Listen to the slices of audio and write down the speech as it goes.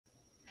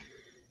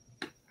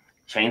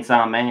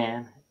Chainsaw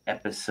Man,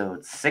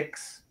 episode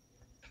 6.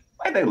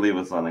 Why'd they leave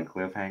us on a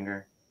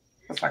cliffhanger?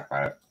 Let's talk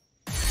about it.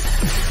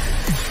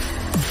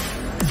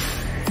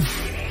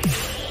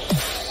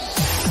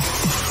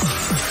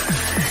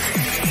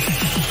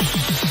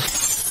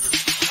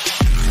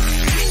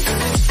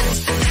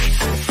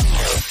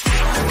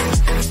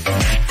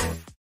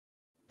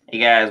 Hey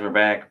guys, we're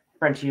back.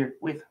 Brent here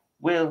with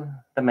Will,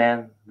 the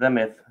man, the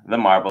myth, the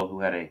marble,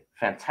 who had a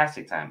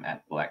fantastic time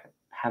at Black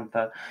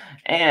Panther.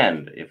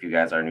 And if you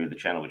guys are new to the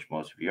channel, which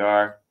most of you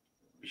are,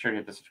 be sure to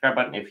hit the subscribe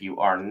button. If you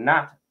are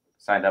not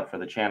signed up for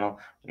the channel,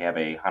 we have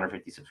a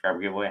 150 subscriber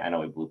giveaway. I know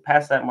we blew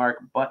past that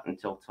mark, but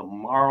until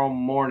tomorrow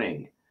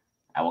morning,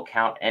 I will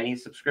count any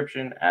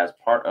subscription as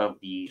part of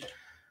the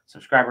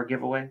subscriber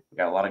giveaway. We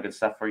got a lot of good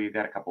stuff for you.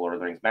 Got a couple Lord of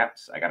the Rings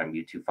maps. I got a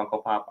Mewtwo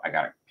Funko Pop. I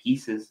got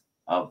pieces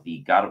of the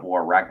God of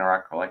War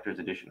Ragnarok Collector's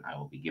Edition I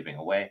will be giving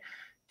away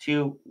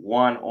to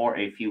one or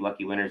a few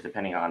lucky winners,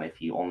 depending on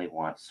if you only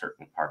want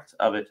certain parts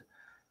of it.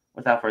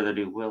 Without further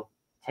ado, Will,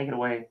 take it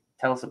away.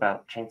 Tell us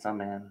about Chainsaw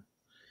Man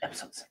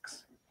episode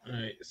 6. All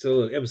right, so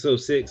look, episode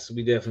 6,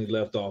 we definitely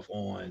left off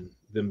on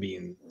them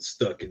being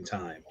stuck in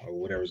time or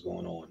whatever's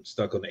going on,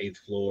 stuck on the 8th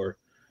floor,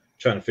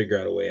 trying to figure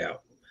out a way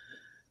out.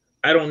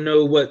 I don't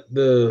know what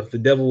the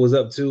devil was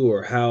up to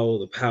or how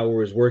the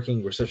power is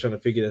working. We're still trying to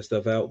figure that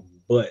stuff out,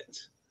 but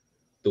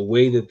the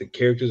way that the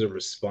characters are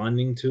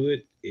responding to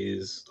it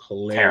is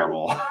hilarious.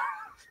 Terrible.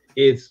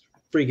 It's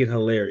freaking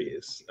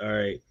hilarious. All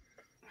right.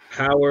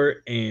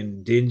 Power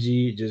and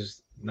Denji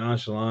just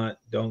nonchalant,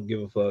 don't give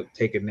a fuck,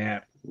 take a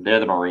nap. They're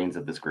the Marines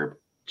of this group.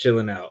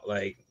 Chilling out.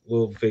 Like,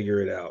 we'll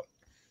figure it out.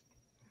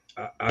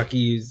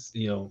 Aki's,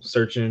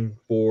 searching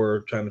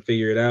for trying to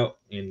figure it out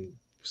and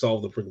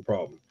solve the freaking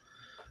problem.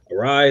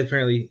 Arai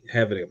apparently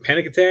having a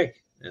panic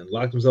attack and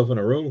locked himself in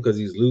a room because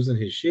he's losing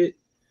his shit.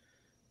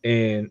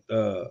 And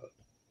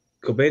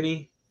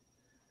Kobeni,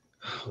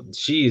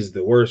 she's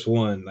the worst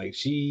one. Like,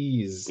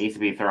 she's needs to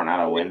be thrown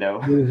out a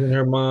window. Losing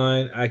her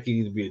mind. I could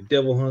either be a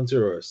devil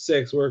hunter or a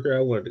sex worker.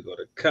 I wanted to go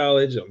to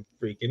college. I'm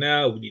freaking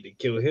out. We need to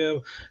kill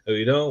him. If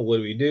we don't, what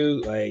do we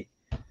do? Like,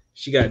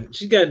 she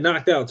got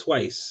knocked out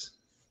twice.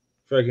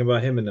 Freaking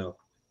about him and no.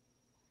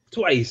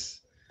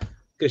 Twice.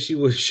 Because she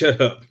would shut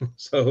up.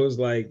 So it was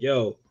like,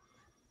 yo,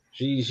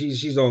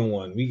 she's on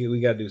one. We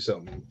gotta do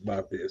something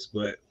about this.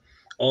 But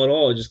all in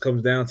all, it just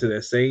comes down to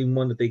that same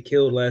one that they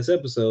killed last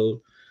episode.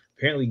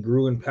 Apparently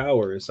grew in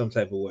power in some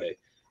type of way,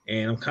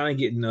 and I'm kind of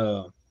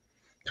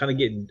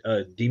getting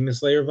Demon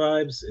Slayer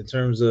vibes in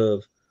terms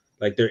of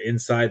like they're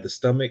inside the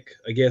stomach,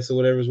 I guess, or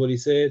whatever is what he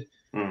said.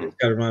 It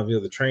kind of reminds me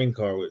of the train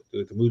car with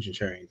the Mugen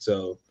train.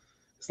 So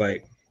it's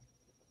like,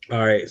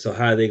 all right, so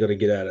how are they gonna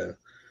get out of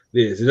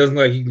this? It doesn't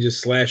look like you can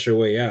just slash your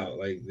way out.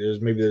 Like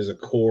there's a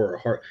core or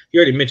heart. He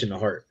already mentioned the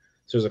heart.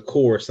 So there's a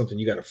core or something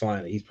you got to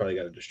find that he's probably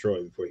got to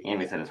destroy before you.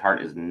 And he said his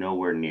heart is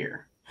nowhere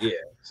near. Yeah,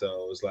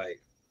 so it's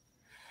like,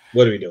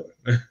 what are we doing?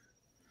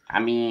 I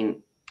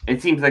mean,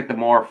 it seems like the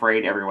more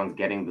afraid everyone's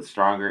getting, the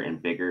stronger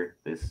and bigger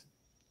this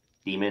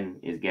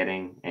demon is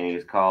getting. And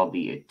he's called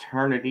the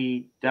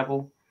Eternity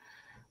Devil,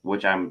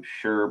 which I'm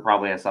sure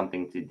probably has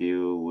something to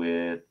do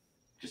with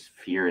just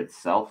fear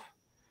itself.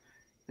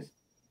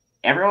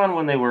 Everyone,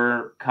 when they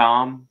were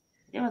calm,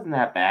 it wasn't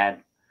that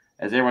bad.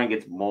 As everyone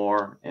gets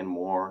more and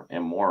more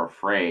and more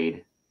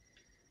afraid,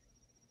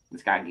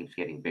 this guy keeps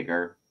getting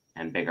bigger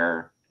and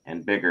bigger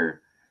and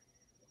bigger.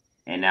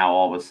 And now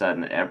all of a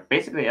sudden,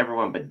 basically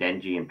everyone but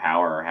Denji and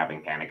Power are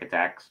having panic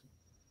attacks.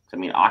 So, I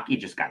mean, Aki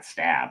just got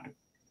stabbed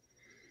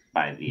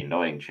by the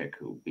annoying chick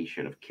who we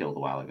should have killed a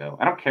while ago.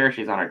 I don't care if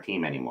she's on our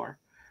team anymore.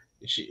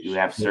 You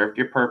have served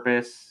your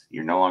purpose.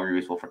 You're no longer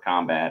useful for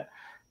combat.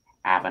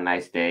 Have a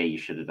nice day. You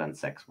should have done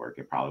sex work.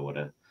 It probably would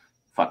have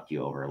fucked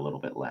you over a little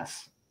bit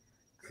less.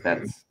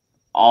 That's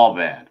all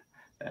bad.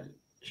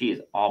 She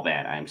is all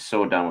bad. I am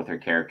so done with her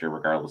character,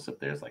 regardless if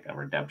there's like a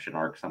redemption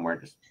arc somewhere.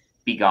 Just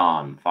be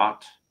gone,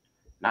 thought.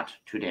 Not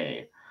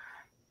today.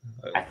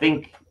 I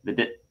think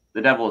the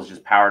devil is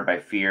just powered by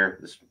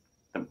fear.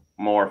 The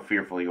more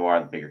fearful you are,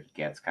 the bigger he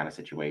gets, kind of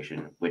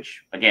situation.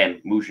 Which,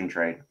 again, Mushin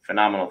Train,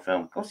 phenomenal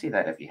film. Go see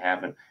that if you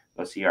haven't.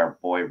 Go see our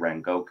boy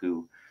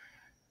Rengoku.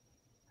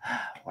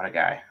 What a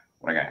guy.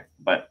 What a guy.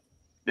 But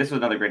this was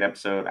another great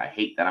episode. I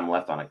hate that I'm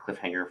left on a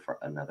cliffhanger for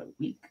another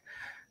week.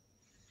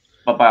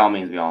 But by all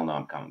means, we all know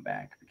I'm coming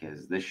back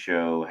because this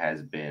show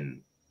has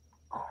been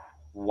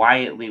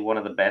quietly one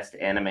of the best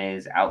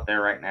animes out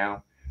there right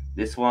now.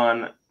 This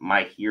one,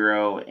 My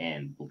Hero,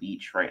 and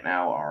Bleach right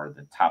now are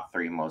the top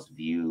 3 most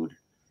viewed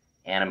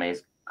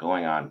animes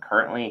going on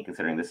currently.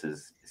 Considering this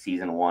is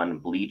season 1,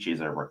 Bleach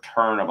is a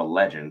return of a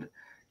legend,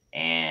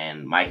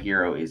 and My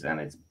Hero is on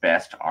its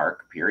best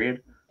arc,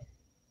 period.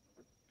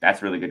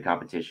 That's really good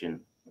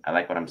competition. I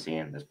like what I'm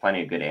seeing. There's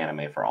plenty of good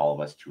anime for all of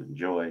us to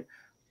enjoy,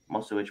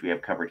 most of which we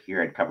have covered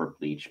here. I'd cover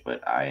Bleach,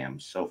 but I am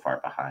so far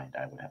behind,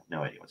 I would have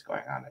no idea what's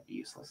going on. I'd be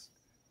useless.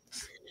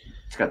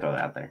 Just gotta throw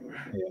that out there.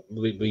 Yeah,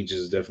 Bleach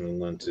is definitely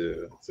one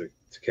to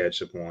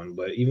catch up on.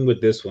 But even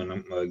with this one,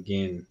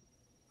 again,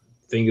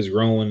 thing is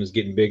growing, is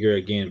getting bigger.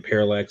 Again,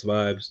 Parallax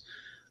vibes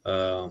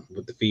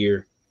with the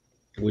fear.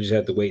 We just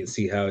have to wait and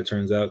see how it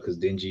turns out because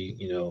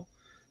Denji,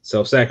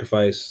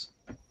 self-sacrifice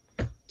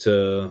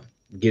to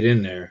get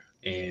in there,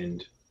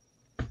 and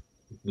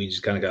we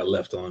just kind of got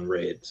left on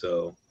red.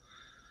 So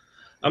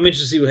I'm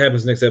interested to see what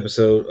happens next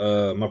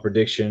episode. My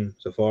prediction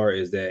so far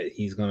is that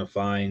he's gonna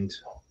find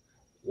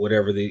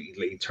whatever the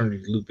like,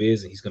 eternity loop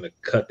is, and he's gonna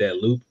cut that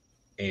loop,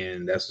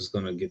 and that's what's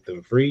gonna get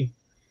them free.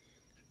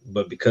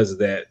 But because of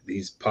that,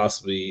 he's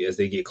possibly as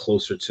they get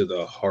closer to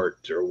the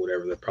heart or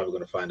whatever, they're probably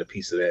gonna find a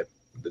piece of that,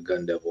 the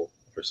gun devil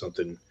or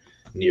something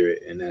near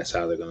it, and that's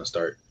how they're gonna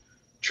start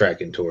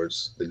tracking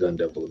towards the gun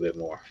devil a bit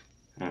more.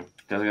 I was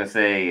gonna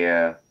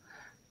say,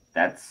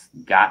 that's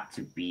got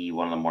to be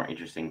one of the more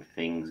interesting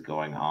things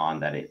going on.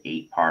 That it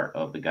ate part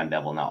of the gun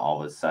devil. Now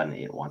all of a sudden,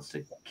 it wants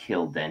to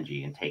kill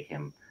Denji and take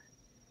him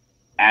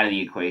out of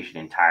the equation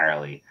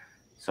entirely.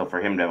 So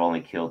for him to have only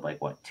killed like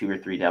what 2 or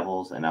 3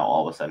 devils, and now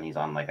all of a sudden he's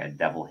on like a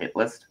devil hit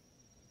list,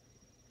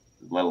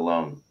 let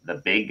alone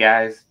the big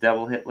guy's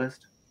devil hit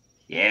list.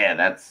 Yeah,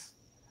 that's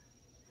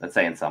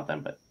saying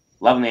something. But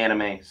loving the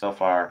anime so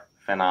far,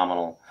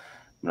 phenomenal.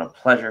 It's been a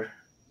pleasure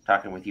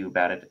talking with you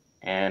about it.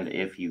 And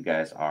if you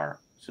guys are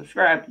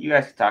subscribed, you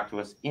guys can talk to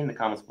us in the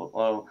comments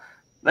below.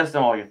 Let us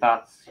know all your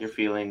thoughts, your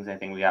feelings,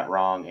 anything we got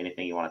wrong,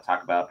 anything you want to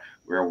talk about.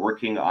 We're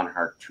working on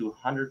our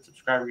 200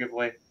 subscriber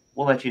giveaway.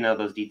 We'll let you know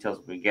those details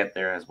when we get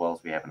there, as well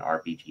as we have an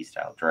RPG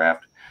style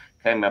draft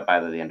coming up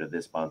either the end of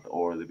this month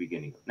or the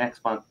beginning of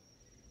next month.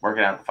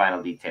 Working out the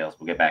final details.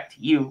 We'll get back to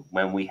you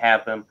when we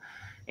have them.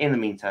 In the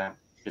meantime,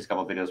 just a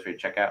couple videos for you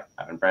to check out.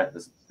 I've been Brett.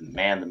 This is the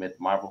man, the myth,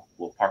 Marvel,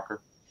 Will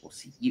Parker. We'll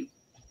see you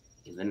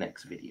in the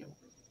next video.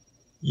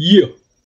 Yeah.